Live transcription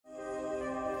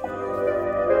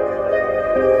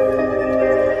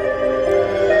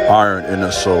iron in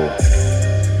the soul.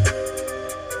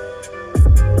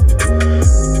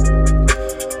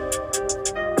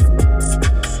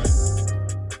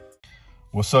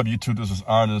 What's up, YouTube? This is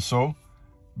Iron in the Soul.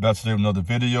 Back today with another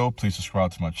video. Please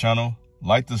subscribe to my channel.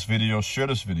 Like this video, share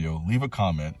this video, leave a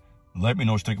comment, let me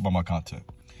know what you think about my content.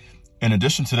 In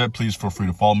addition to that, please feel free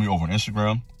to follow me over on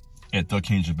Instagram at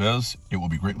Jezebel. It will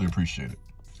be greatly appreciated.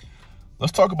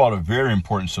 Let's talk about a very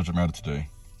important subject matter today.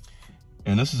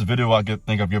 And this is a video I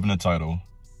think I've given the title,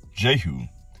 Jehu,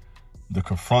 the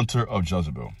Confronter of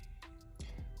Jezebel.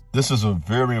 This is a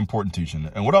very important teaching.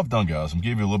 And what I've done, guys, I'm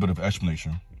giving you a little bit of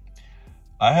explanation.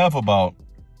 I have about,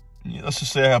 let's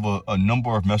just say I have a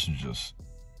number of messages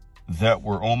that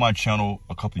were on my channel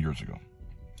a couple of years ago.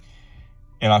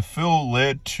 And I feel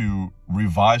led to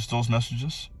revise those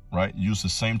messages, right? Use the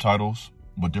same titles,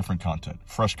 but different content,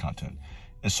 fresh content.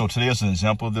 And so today is an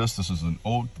example of this. This is an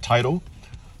old title,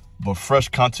 but fresh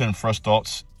content, fresh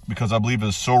thoughts, because I believe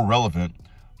it's so relevant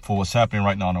for what's happening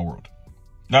right now in our world.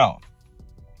 Now,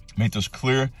 make this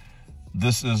clear.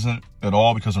 This isn't at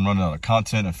all because I'm running out of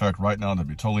content. In fact, right now, to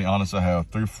be totally honest, I have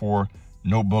 3 or 4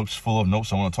 notebooks full of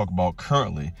notes I want to talk about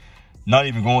currently. Not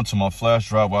even going to my flash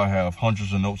drive where I have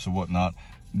hundreds of notes and whatnot.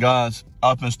 Guys,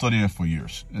 I've been studying for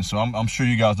years. And so I'm sure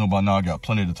you guys know by now I got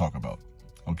plenty to talk about.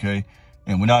 Okay?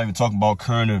 And we're not even talking about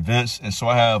current events. And so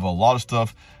I have a lot of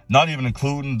stuff, not even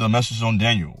including the messages on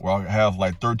Daniel, where I have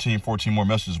like 13, 14 more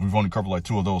messages. We've only covered like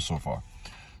 2 of those so far.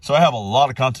 So I have a lot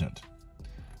of content.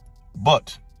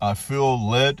 But I feel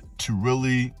led to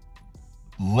really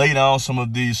lay down some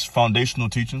of these foundational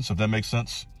teachings, if that makes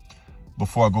sense,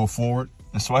 before I go forward.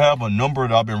 And so I have a number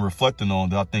that I've been reflecting on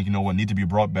that I think, need to be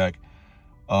brought back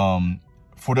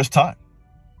for this time,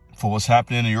 for what's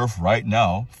happening in the earth right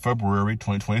now, February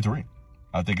 2023.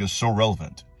 I think it's so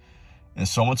relevant. And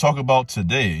so I'm going to talk about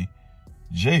today,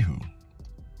 Jehu,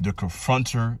 the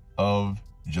Confronter of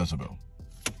Jezebel.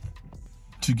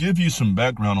 To give you some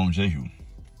background on Jehu,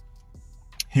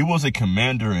 he was a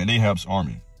commander in Ahab's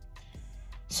army.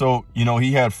 So,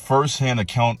 he had firsthand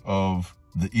account of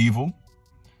the evil,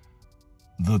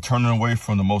 the turning away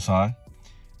from the Most High,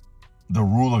 the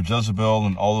rule of Jezebel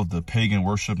and all of the pagan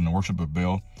worship and the worship of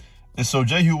Baal. And so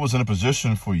Jehu was in a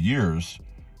position for years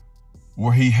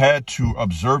where he had to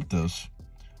observe this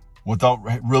without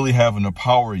really having the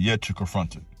power yet to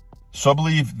confront it. So I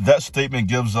believe that statement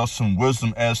gives us some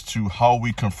wisdom as to how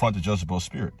we confront the Jezebel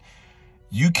spirit.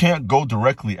 You can't go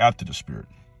directly after the spirit.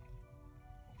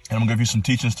 And I'm going to give you some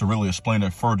teachings to really explain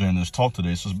that further in this talk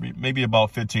today. So it's maybe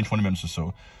about 15, 20 minutes or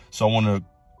so. So I want to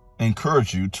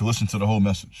encourage you to listen to the whole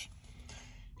message,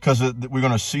 because we're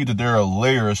going to see that there are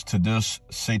layers to this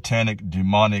satanic,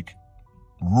 demonic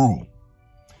rule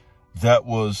that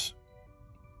was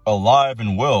alive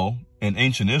and well in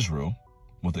ancient Israel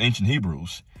with the ancient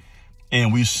Hebrews.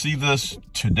 And we see this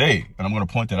today, and I'm going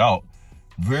to point that out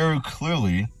very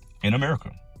clearly in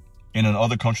America and in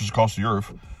other countries across the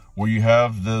earth, where you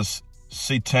have this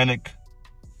satanic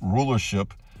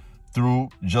rulership through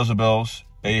Jezebel's,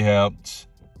 Ahab's,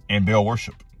 and Baal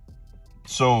worship.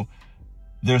 So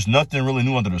there's nothing really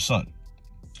new under the sun.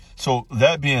 So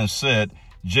that being said,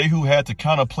 Jehu had to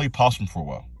kind of play possum for a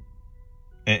while.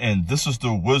 And this is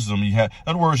the wisdom he had.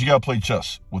 In other words, you got to play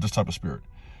chess with this type of spirit.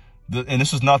 And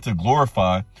this is not to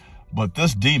glorify, but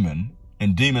this demon,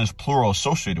 and demons plural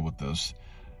associated with this,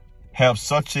 have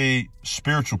such a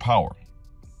spiritual power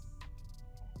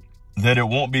that it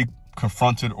won't be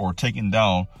confronted or taken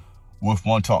down with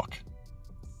one talk.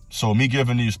 So me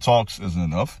giving these talks isn't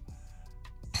enough.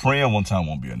 Praying one time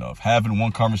won't be enough. Having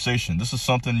one conversation. This is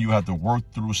something you have to work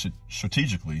through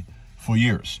strategically for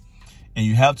years. And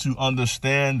you have to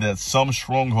understand that some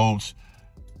strongholds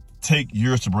take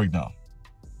years to break down.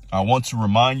 I want to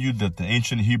remind you that the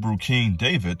ancient Hebrew king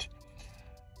David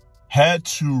had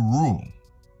to rule,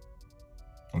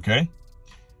 okay,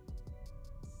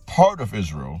 part of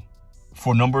Israel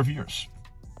for a number of years.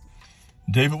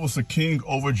 David was the king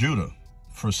over Judah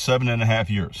for 7.5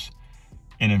 years.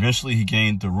 And eventually he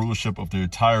gained the rulership of the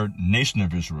entire nation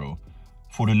of Israel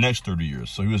for the next 30 years.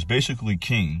 So he was basically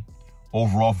king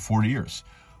overall for 40 years.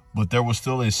 But there was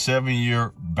still a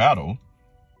 7-year battle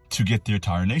to get the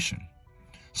entire nation.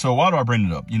 So why do I bring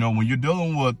it up? When you're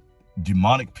dealing with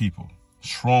demonic people,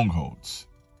 strongholds,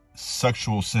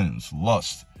 sexual sins,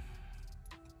 lust,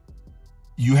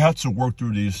 you have to work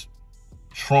through these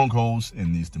strongholds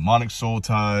and these demonic soul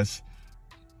ties,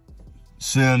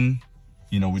 sin.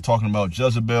 We're talking about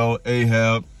Jezebel,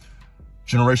 Ahab,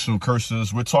 generational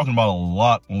curses. We're talking about a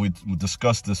lot when we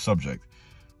discuss this subject.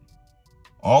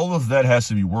 All of that has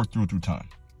to be worked through time.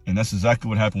 And that's exactly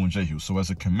what happened with Jehu. So as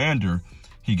a commander,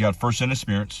 he got first-hand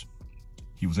experience.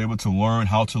 He was able to learn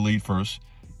how to lead first.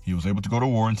 He was able to go to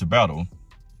war and to battle.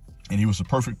 And he was the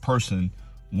perfect person,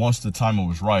 once the timing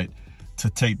was right, to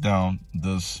take down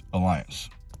this alliance.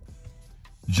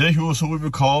 Jehu is who we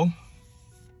would call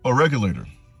a regulator,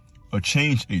 a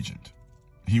change agent.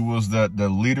 He was the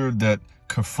leader that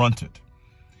confronted.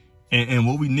 And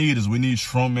what we need is we need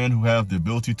strong men who have the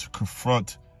ability to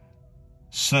confront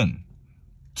sin,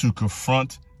 to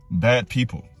confront bad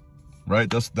people, right?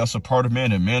 That's a part of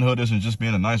man. And manhood isn't just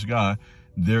being a nice guy.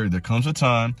 There comes a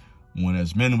time when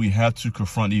as men we have to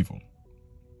confront evil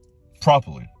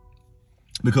properly.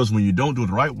 Because when you don't do it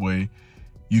the right way,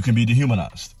 you can be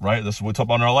dehumanized, right? That's what we talked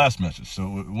about in our last message. So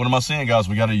what am I saying, guys?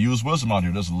 We got to use wisdom out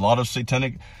here. There's a lot of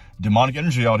satanic, demonic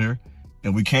energy out here,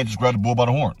 and we can't just grab the bull by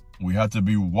the horn. We have to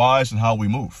be wise in how we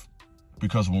move.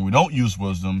 Because when we don't use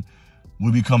wisdom,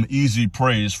 we become easy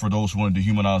prey for those who want to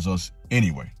dehumanize us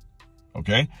anyway.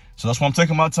 Okay? So that's why I'm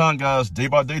taking my time, guys, day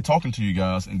by day, talking to you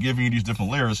guys and giving you these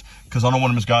different layers, because I don't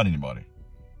want to misguide anybody.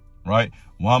 Right?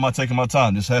 Why am I taking my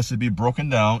time? This has to be broken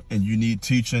down, and you need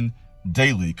teaching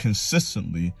daily,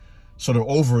 consistently, so that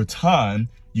over time,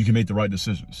 you can make the right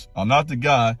decisions. I'm not the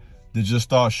guy that just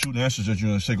starts shooting answers at you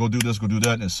and say, go do this, go do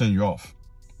that, and send you off.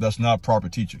 That's not proper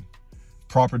teaching.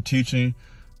 Proper teaching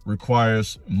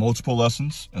requires multiple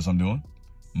lessons, as I'm doing,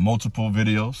 multiple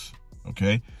videos,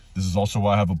 okay? This is also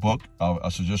why I have a book. I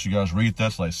suggest you guys read that.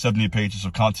 It's like 70 pages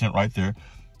of content right there.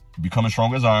 Becoming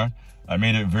Strong as Iron. I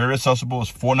made it very accessible.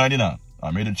 It's $4.99.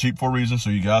 I made it cheap for a reason, so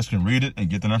you guys can read it and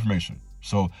get that information.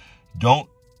 So don't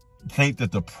think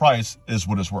that the price is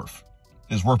what it's worth.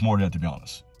 It's worth more than that, to be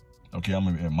honest. Okay,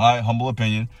 in my humble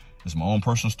opinion, it's my own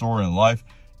personal story in life.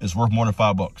 It's worth more than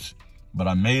 $5. But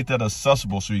I made that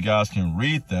accessible so you guys can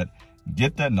read that,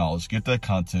 get that knowledge, get that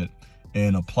content,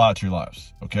 and apply it to your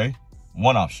lives. Okay?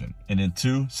 One option. And then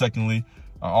two, secondly,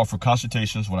 I offer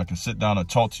consultations when I can sit down and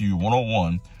talk to you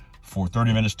one-on-one for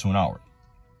 30 minutes to an hour.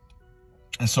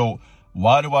 And so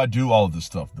why do I do all of this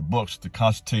stuff? The books, the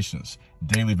consultations,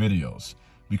 daily videos,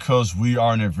 because we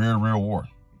are in a very real war.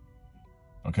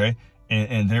 Okay?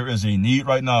 And there is a need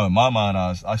right now in my mind.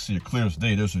 I see it clear as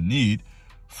day. There's a need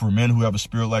for men who have a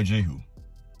spirit like Jehu,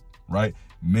 right?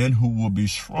 Men who will be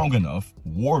strong enough,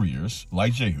 warriors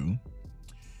like Jehu,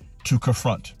 to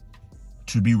confront,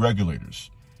 to be regulators,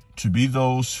 to be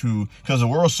those who, because the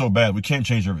world's so bad, we can't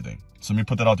change everything. So let me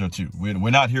put that out there too.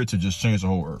 We're not here to just change the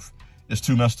whole earth. It's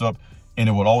too messed up, and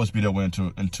it will always be that way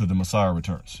until the Messiah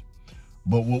returns.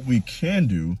 But what we can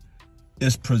do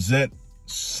is present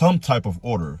some type of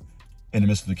order in the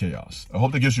midst of the chaos. I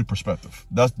hope that gives you perspective.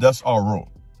 That's our role.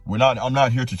 I'm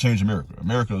not here to change America.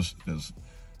 America is as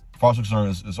far as I'm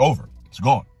concerned, is over. It's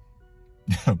gone.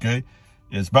 Okay?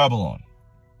 It's Babylon.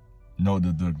 You know,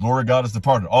 the glory of God is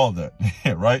departed. All of that.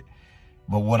 Right?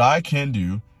 But what I can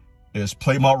do is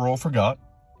play my role for God.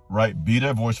 Right? Be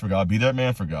that voice for God. Be that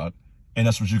man for God. And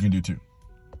that's what you can do too.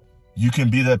 You can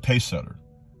be that pace setter.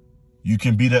 You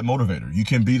can be that motivator. You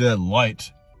can be that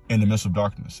light in the midst of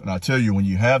darkness. And I tell you, when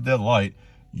you have that light,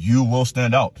 you will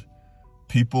stand out.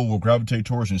 People will gravitate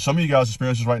towards you. Some of you guys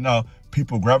experience this right now.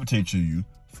 People gravitate to you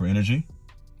for energy,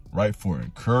 right? For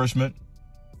encouragement,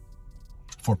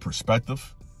 for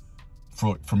perspective,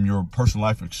 from your personal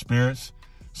life experience.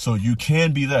 So you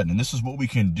can be that. And this is what we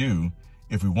can do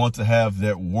if we want to have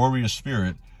that warrior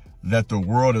spirit that the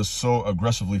world is so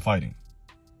aggressively fighting,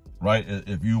 right?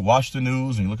 If you watch the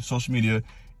news and you look at social media,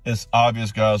 it's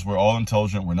obvious, guys, we're all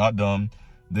intelligent. We're not dumb.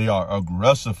 They are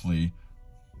aggressively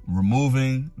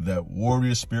removing that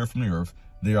warrior spirit from the earth.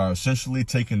 They are essentially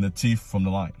taking the teeth from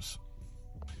the lions.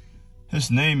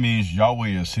 His name means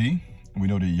Yahweh is he. We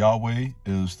know that Yahweh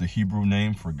is the Hebrew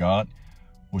name for God,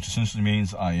 which essentially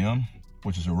means I am,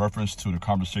 which is a reference to the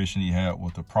conversation he had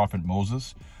with the prophet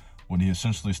Moses when he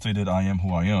essentially stated, I am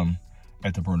who I am,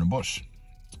 at the burning bush.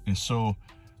 And so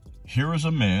here is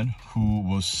a man who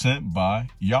was sent by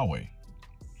Yahweh.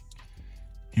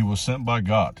 He was sent by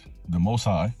God, the Most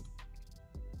High,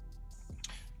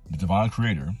 the divine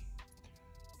creator,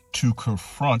 to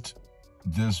confront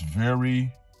this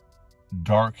very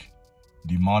dark,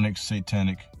 demonic,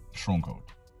 satanic stronghold.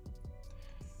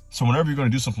 So whenever you're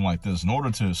going to do something like this,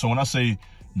 so when I say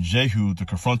Jehu, the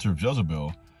confronter of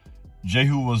Jezebel,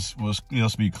 Jehu was,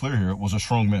 let's be clear here, was a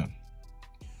strong man.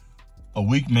 A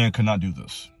weak man could not do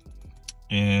this.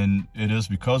 And it is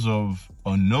because of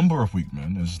a number of weak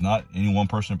men, it's not any one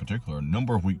person in particular, a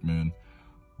number of weak men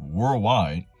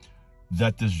worldwide,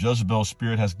 that this Jezebel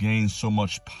spirit has gained so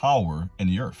much power in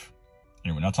the earth.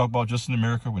 And we're not talking about just in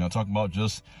America. We're not talking about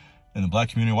just in the black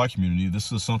community, white community.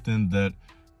 This is something that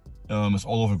is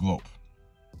all over the globe.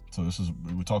 So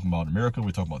we're talking about America.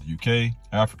 We're talking about the UK,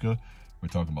 Africa. We're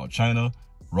talking about China,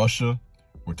 Russia,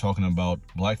 We're talking about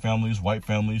black families, white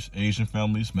families, Asian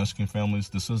families, Mexican families.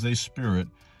 This is a spirit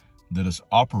that is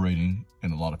operating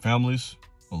in a lot of families,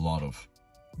 a lot of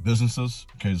businesses.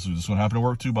 Okay, so this is going to happen at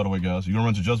work too, by the way, guys. You're going to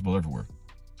run into Jezebel everywhere.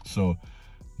 So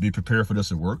be prepared for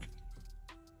this at work.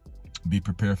 Be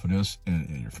prepared for this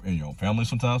in your own family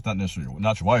sometimes. Not necessarily,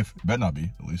 not your wife. It better not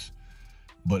be, at least.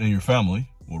 But in your family,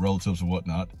 with relatives and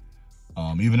whatnot.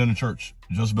 Even in the church.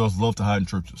 Jezebels love to hide in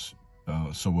churches.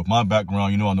 So with my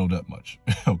background, I know that much.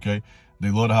 Okay?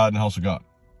 They love to hide in the house of God.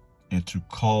 And to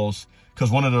cause,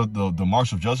 because one of the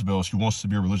marks of Jezebel is she wants to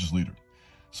be a religious leader.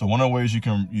 So one of the ways you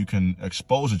can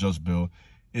expose a Jezebel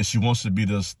is she wants to be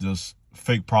this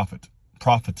fake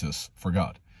prophetess for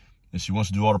God. And she wants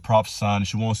to do all the prophesying, and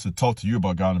she wants to talk to you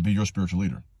about God and be your spiritual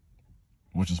leader,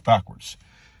 which is backwards.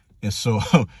 And so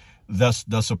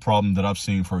that's a problem that I've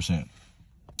seen firsthand.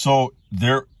 So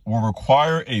there will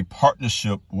require a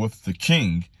partnership with the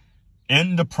king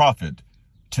and the prophet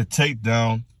to take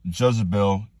down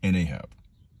Jezebel and Ahab.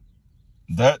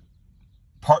 That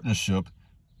partnership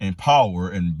and power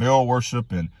and Baal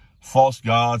worship and false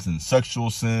gods and sexual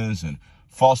sins and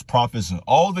false prophets and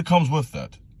all that comes with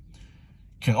that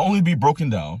can only be broken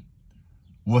down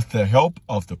with the help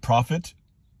of the prophet,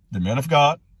 the man of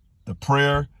God, the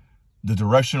prayer, the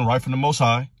direction right from the Most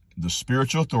High, the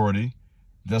spiritual authority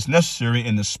that's necessary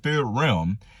in the spirit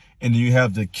realm. And then you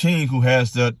have the king who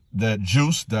has that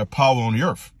juice, that power on the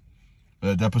earth,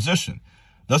 that position.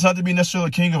 Doesn't have to be necessarily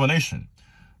king of a nation,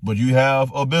 but you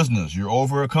have a business, you're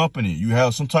over a company, you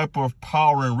have some type of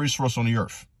power and resource on the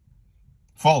earth.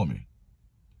 Follow me.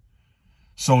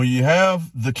 So when you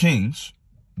have the kings,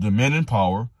 the men in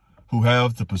power who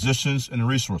have the positions and the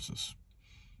resources,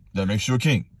 that makes you a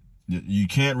king. You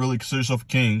can't really consider yourself a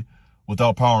king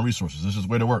without power and resources. This is the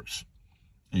way it works.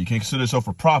 And you can't consider yourself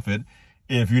a prophet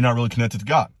if you're not really connected to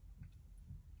God.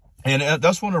 And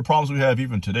that's one of the problems we have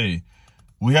even today.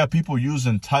 We have people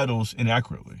using titles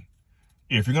inaccurately.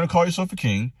 If you're going to call yourself a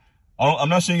king, I'm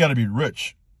not saying you got to be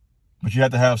rich, but you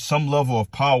have to have some level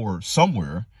of power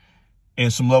somewhere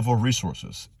and some level of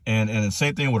resources. And the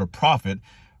same thing with a prophet.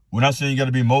 We're not saying you got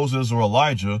to be Moses or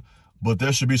Elijah, but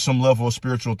there should be some level of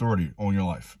spiritual authority on your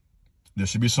life. There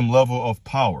should be some level of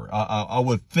power. I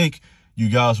would think you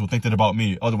guys would think that about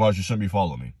me. Otherwise, you shouldn't be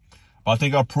following me. But I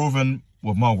think I've proven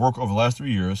with my work over the last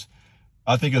 3 years,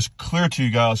 I think it's clear to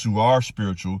you guys who are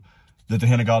spiritual that the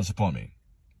hand of God is upon me,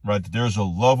 right? That there's a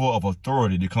level of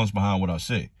authority that comes behind what I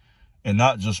say, and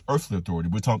not just earthly authority.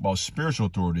 We're talking about spiritual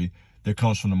authority that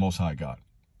comes from the Most High God.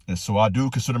 And so I do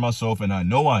consider myself, and I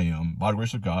know I am, by the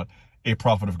grace of God, a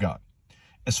prophet of God.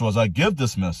 And so as I give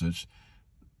this message,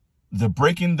 the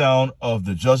breaking down of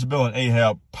the Jezebel and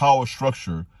Ahab power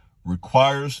structure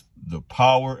requires the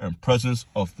power and presence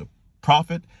of the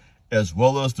prophet, as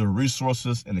well as the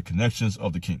resources and the connections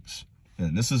of the kings.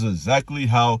 And this is exactly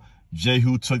how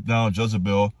Jehu took down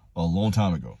Jezebel a long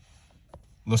time ago.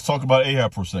 Let's talk about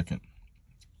Ahab for a second.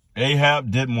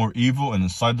 Ahab did more evil in the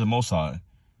sight of the Most High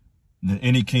than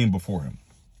any king before him.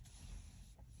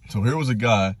 So here was a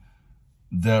guy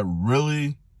that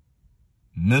really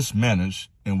mismanaged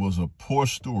and was a poor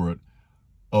steward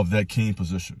of that king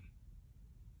position.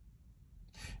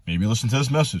 Maybe listen to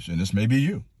this message, and this may be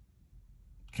you.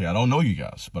 Okay, I don't know you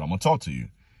guys, but I'm going to talk to you.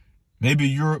 Maybe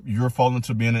you're falling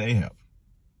into being an Ahab.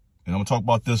 And I'm going to talk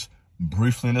about this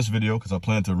briefly in this video, because I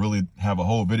plan to really have a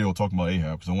whole video talking about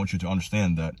Ahab, because I want you to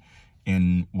understand that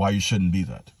and why you shouldn't be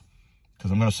that.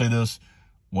 Because I'm going to say this,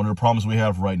 one of the problems we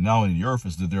have right now in the earth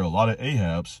is that there are a lot of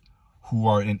Ahabs who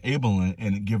are enabling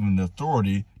and giving the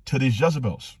authority to these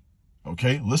Jezebels.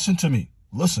 Okay, listen to me.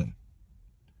 Listen.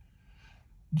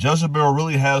 Jezebel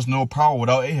really has no power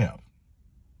without Ahab.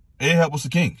 Ahab was the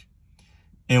king.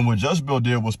 And what Jezebel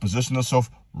did was position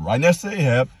herself right next to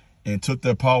Ahab and took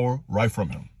that power right from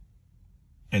him.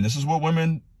 And this is what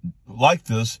women like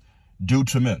this do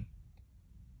to men.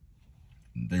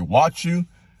 They watch you.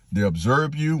 They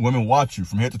observe you. Women watch you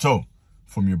from head to toe.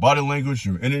 From your body language,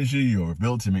 your energy, your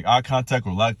ability to make eye contact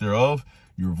or lack thereof,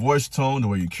 your voice tone, the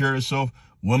way you carry yourself.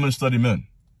 Women study men.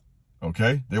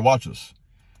 Okay? They watch us.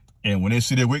 And when they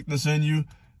see their weakness in you,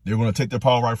 they're going to take their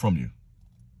power right from you.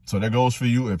 So that goes for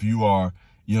you if you are,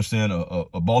 you understand,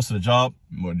 a boss at a job,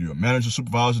 whether you're a manager,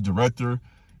 supervisor, director,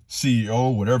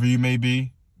 CEO, whatever you may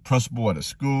be, principal at a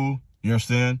school, you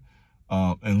understand,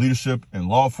 and leadership and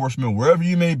law enforcement, wherever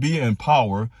you may be in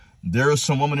power, there is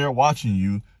some woman there watching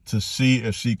you to see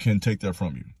if she can take that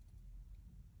from you.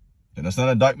 And that's not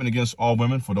an indictment against all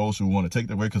women, for those who want to take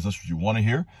that away because that's what you want to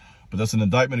hear. But that's an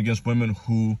indictment against women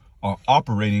who are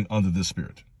operating under this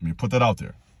spirit. Let me put that out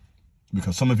there.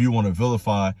 Because some of you want to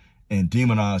vilify and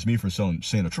demonize me for saying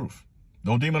the truth.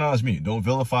 Don't demonize me. Don't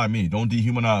vilify me. Don't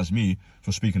dehumanize me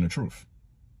for speaking the truth.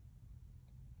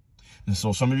 And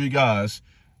so some of you guys,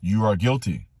 you are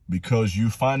guilty because you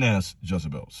finance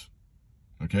Jezebels.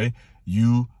 Okay?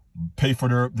 You pay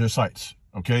for their sites.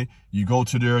 Okay? You go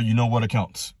to their you-know-what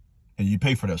accounts and you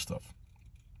pay for that stuff.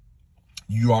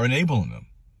 You are enabling them.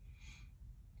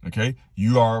 Okay?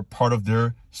 You are part of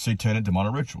their satanic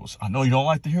demonic rituals. I know you don't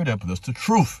like to hear that, but that's the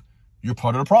truth. You're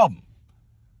part of the problem.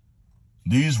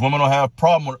 These women don't have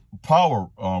power,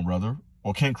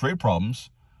 or can't create problems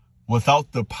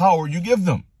without the power you give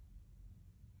them.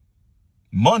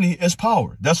 Money is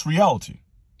power. That's reality.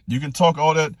 You can talk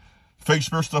all that fake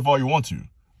spirit stuff all you want to.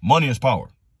 Money is power.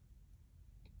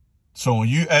 So when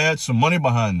you add some money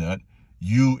behind that,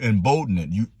 you embolden it.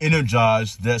 You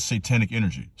energize that satanic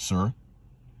energy, sir.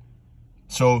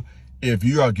 So if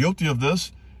you are guilty of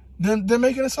this, then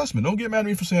make an assessment. Don't get mad at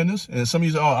me for saying this. And some of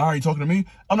you say, oh, are you talking to me?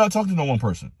 I'm not talking to no one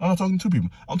person. I'm not talking to two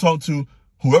people. I'm talking to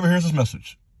whoever hears this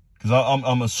message. Because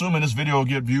I'm assuming this video will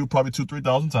get viewed probably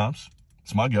 2,000-3,000 times.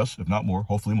 It's my guess, if not more,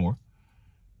 hopefully more.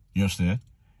 You understand?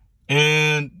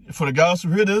 And for the guys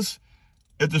who hear this,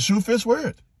 if the shoe fits, wear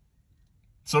it.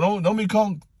 So don't be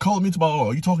calling me tomorrow, oh,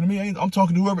 are you talking to me? I'm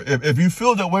talking to whoever. If you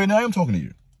feel that way, now I am talking to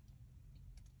you.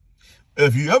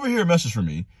 If you ever hear a message from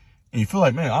me, and you feel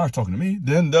like, man, Ira's talking to me,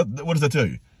 then what does that tell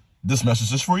you? This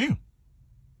message is for you.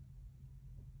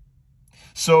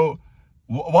 So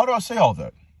why do I say all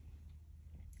that?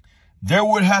 There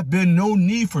would have been no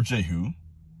need for Jehu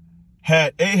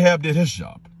had Ahab did his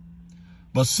job.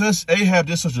 But since Ahab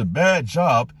did such a bad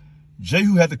job,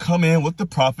 Jehu had to come in with the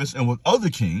prophets and with other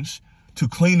kings to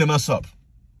clean the mess up.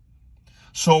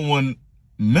 So when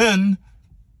men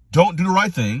don't do the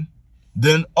right thing,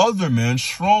 then other men,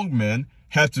 strong men,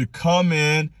 have to come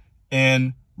in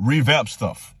and revamp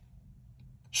stuff,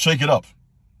 shake it up,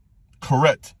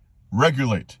 correct,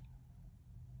 regulate,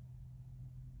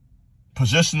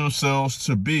 position themselves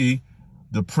to be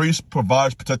the priests,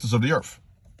 providers, protectors of the earth.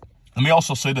 Let me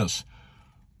also say this.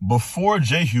 Before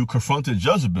Jehu confronted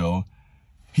Jezebel,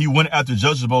 he went after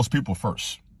Jezebel's people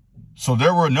first. So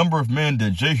there were a number of men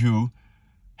that Jehu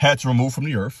had to remove from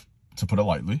the earth, to put it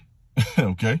lightly,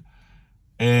 okay,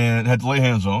 and had to lay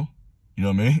hands on. You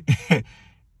know what I mean?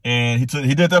 And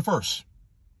he did that first,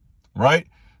 right?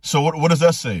 So what does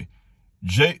that say?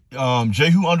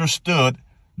 Jehu understood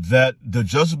that the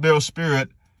Jezebel spirit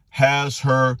has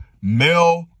her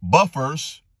male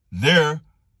buffers there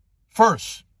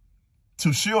first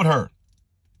to shield her.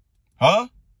 Huh?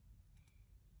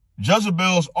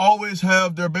 Jezebels always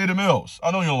have their beta males. I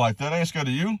know you don't like that. I ain't scared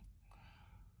of you.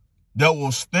 That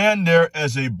will stand there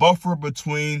as a buffer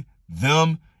between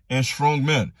them and strong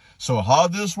men. So how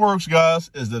this works,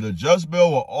 guys, is that a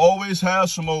Jezebel will always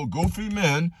have some old goofy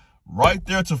men right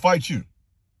there to fight you.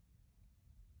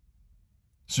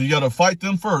 So you got to fight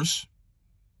them first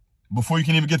before you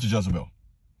can even get to Jezebel.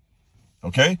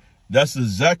 Okay? That's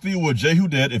exactly what Jehu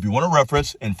did. If you want a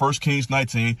reference in 1 Kings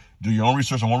 19, do your own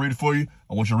research. I won't read it for you.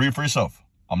 I want you to read it for yourself.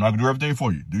 I'm not going to do everything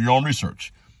for you. Do your own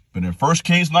research. But in 1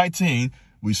 Kings 19,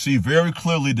 we see very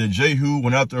clearly that Jehu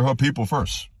went after her people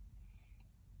first.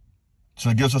 So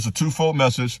it gives us a twofold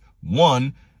message.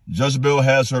 One, Jezebel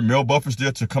has her male buffers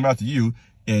there to come after you.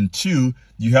 And two,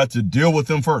 you have to deal with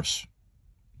them first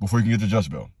before you can get to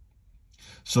Jezebel.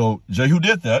 So Jehu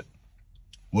did that.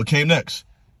 What came next?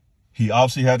 He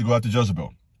obviously had to go after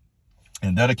Jezebel.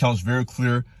 And that accounts very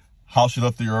clear how she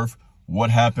left the earth,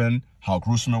 what happened, how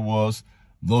gruesome it was.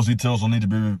 Those details don't need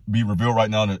to be revealed right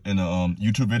now in a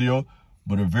YouTube video.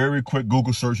 But a very quick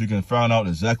Google search, you can find out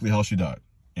exactly how she died.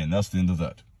 And that's the end of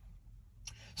that.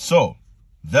 So,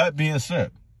 that being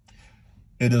said,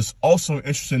 it is also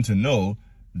interesting to know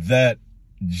that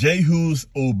Jehu's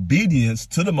obedience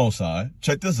to the Most High,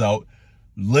 check this out,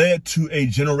 led to a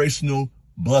generational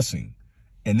blessing.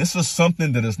 And this is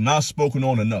something that is not spoken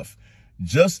on enough.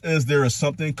 Just as there is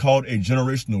something called a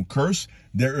generational curse,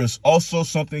 there is also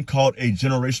something called a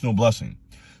generational blessing.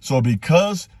 So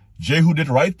because Jehu did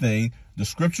the right thing, the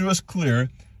scripture is clear,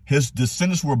 his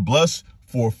descendants were blessed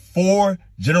for 4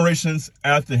 generations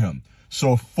after him.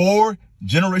 So 4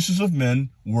 generations of men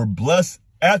were blessed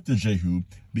after Jehu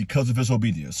because of his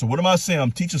obedience. So what am I saying?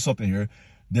 I'm teaching something here.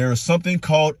 There is something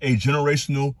called a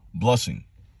generational blessing.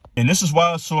 And this is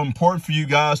why it's so important for you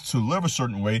guys to live a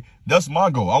certain way. That's my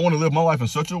goal. I want to live my life in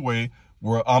such a way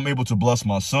where I'm able to bless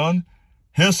my son,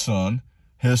 his son's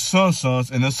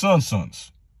sons, and his son's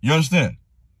sons. You understand?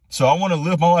 So I want to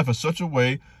live my life in such a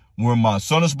way where my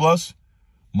son is blessed,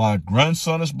 my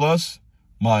grandson is blessed,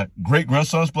 my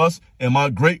great-grandson is blessed, and my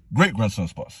great-great-grandson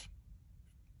is blessed.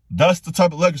 That's the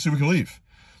type of legacy we can leave.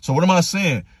 So what am I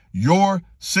saying? your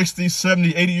 60,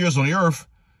 70, 80 years on the earth,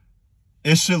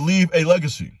 it should leave a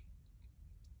legacy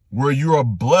where you are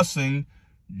blessing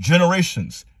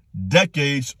generations,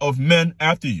 decades of men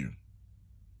after you.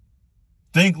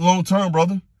 Think long term,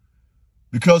 brother.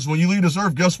 Because when you leave this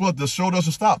earth, guess what? The show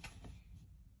doesn't stop.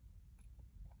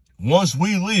 Once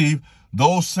we leave,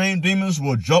 those same demons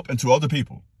will jump into other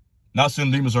people. Not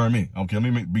saying demons are in me. Okay,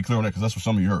 let me be clear on that because that's what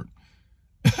some of you heard.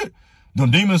 The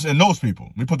demons in those people.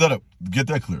 Let me put that up. Get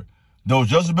that clear.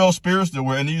 Those Jezebel spirits that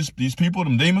were in these people,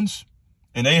 them demons,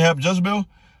 and Ahab, Jezebel,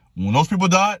 when those people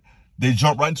died, they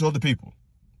jump right into other people.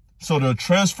 So the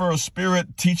transfer of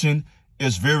spirit teaching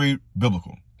is very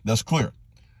biblical. That's clear.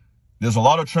 There's a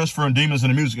lot of transferring demons in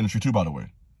the music industry too, by the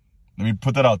way. Let me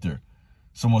put that out there.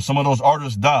 So when some of those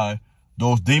artists die,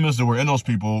 those demons that were in those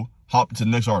people hop to the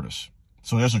next artist.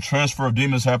 So there's a transfer of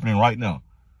demons happening right now.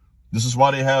 This is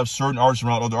why they have certain artists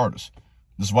around other artists.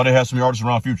 This is why they have so many artists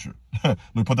around Future. Let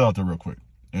me put that out there real quick.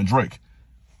 And Drake.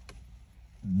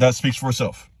 That speaks for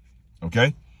itself.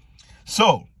 Okay?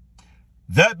 So,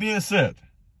 that being said,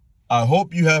 I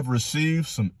hope you have received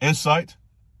some insight,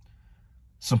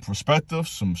 some perspective,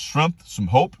 some strength, some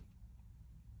hope.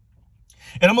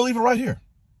 And I'm going to leave it right here.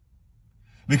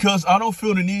 Because I don't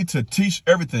feel the need to teach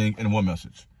everything in one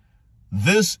message.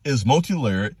 This is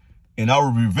multi-layered, and I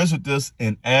will revisit this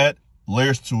and add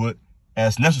layers to it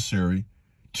as necessary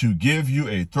to give you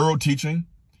a thorough teaching,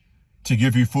 to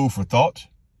give you food for thought,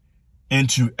 and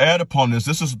to add upon this.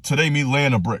 This is today me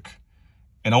laying a brick,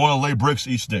 and I want to lay bricks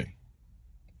each day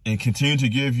and continue to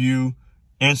give you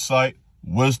insight,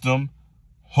 wisdom,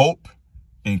 hope,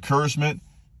 encouragement,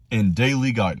 and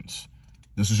daily guidance.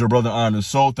 This is your brother, Iron and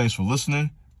Soul. Thanks for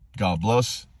listening. God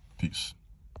bless. Peace.